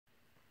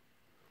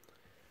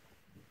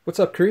What's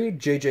up, Creed?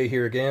 JJ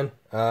here again.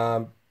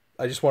 I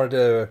just wanted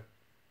to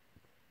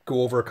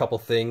go over a couple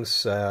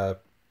things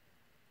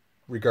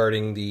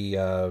regarding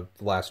the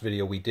last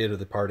video we did of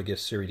the Partagas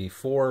Series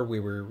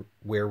D4.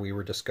 We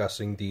were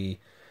discussing the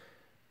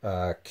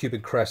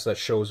Cuban crest that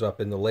shows up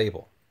in the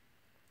label.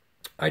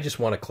 I just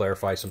want to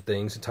clarify some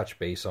things and touch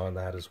base on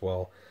that as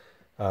well.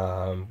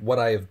 What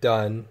I have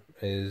done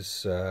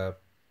is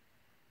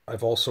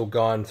I've also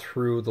gone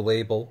through the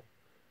label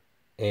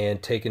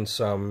and taken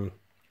some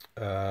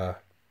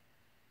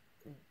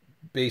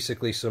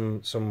basically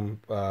some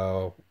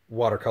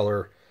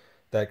watercolor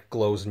that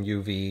glows in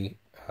UV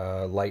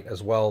light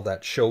as well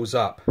that shows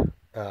up,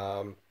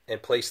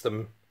 and place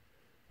them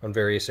on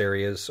various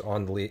areas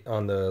on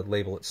the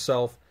label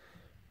itself,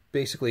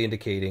 basically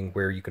indicating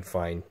where you can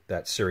find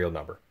that serial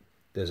number.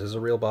 This is a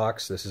real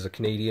box. This is a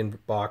Canadian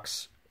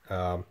box.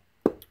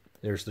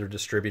 There's their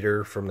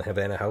distributor from the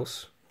Havana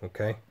House.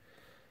 Okay,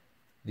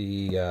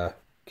 the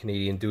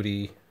Canadian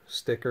duty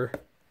sticker.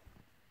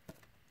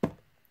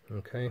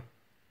 Okay.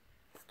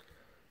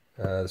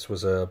 This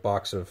was a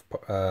box of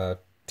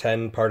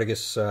 10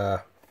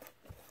 Partagas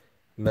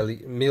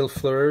Mille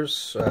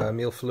Fleurs.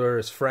 Mille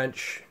Fleurs is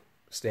French,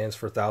 stands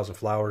for 1,000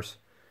 flowers.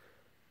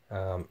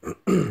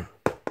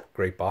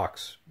 Great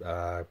box.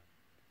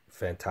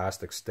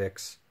 Fantastic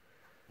sticks.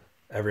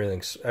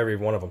 Every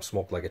one of them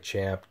smoked like a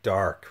champ.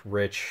 Dark,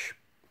 rich,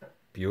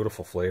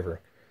 beautiful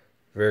flavor.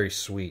 Very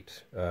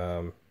sweet.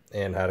 And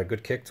had a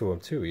good kick to them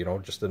too, you know,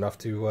 just enough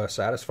to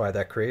satisfy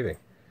that craving.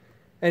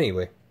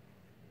 Anyway,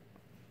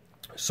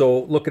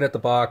 so looking at the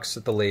box,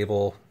 at the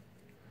label,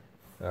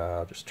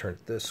 I'll just turn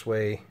it this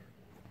way.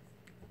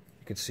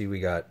 You can see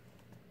we got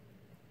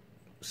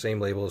the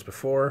same label as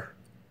before.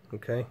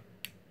 Okay.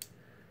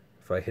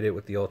 If I hit it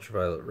with the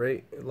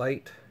ultraviolet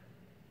light,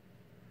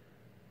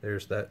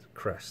 there's that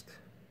crest.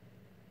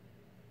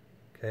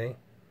 Okay.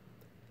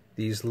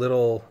 These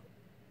little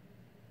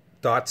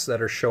dots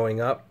that are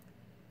showing up,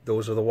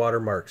 those are the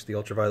watermarks, the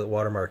ultraviolet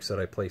watermarks that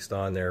I placed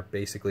on there,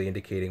 basically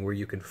indicating where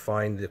you can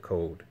find the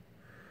code.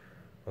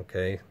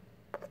 Okay,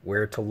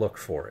 where to look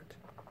for it.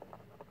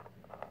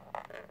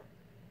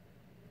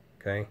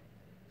 Okay,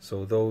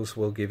 so those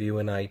will give you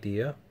an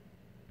idea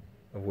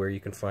of where you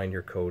can find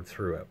your code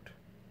throughout.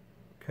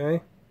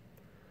 Okay,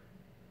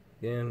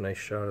 again, nice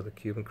shot of the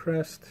Cuban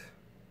crest.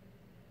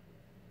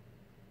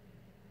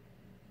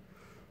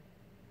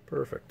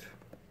 Perfect.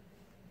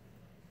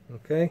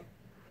 Okay,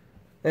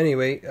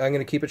 anyway, I'm going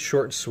to keep it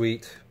short and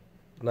sweet.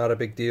 Not a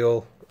big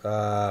deal,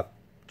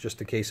 just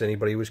in case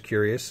anybody was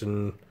curious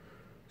and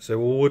say,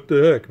 well, what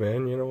the heck,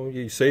 man? You know,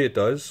 you say it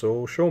does,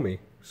 so show me.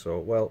 So,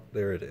 well,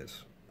 there it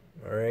is.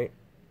 All right.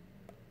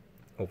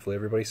 Hopefully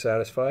everybody's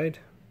satisfied.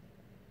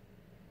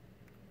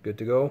 Good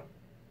to go.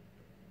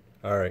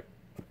 All right.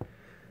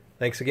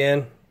 Thanks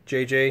again,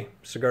 JJ,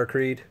 Cigar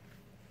Creed.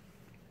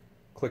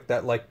 Click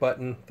that like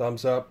button,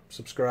 thumbs up,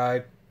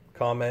 subscribe,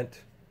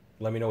 comment.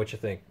 Let me know what you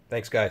think.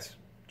 Thanks, guys.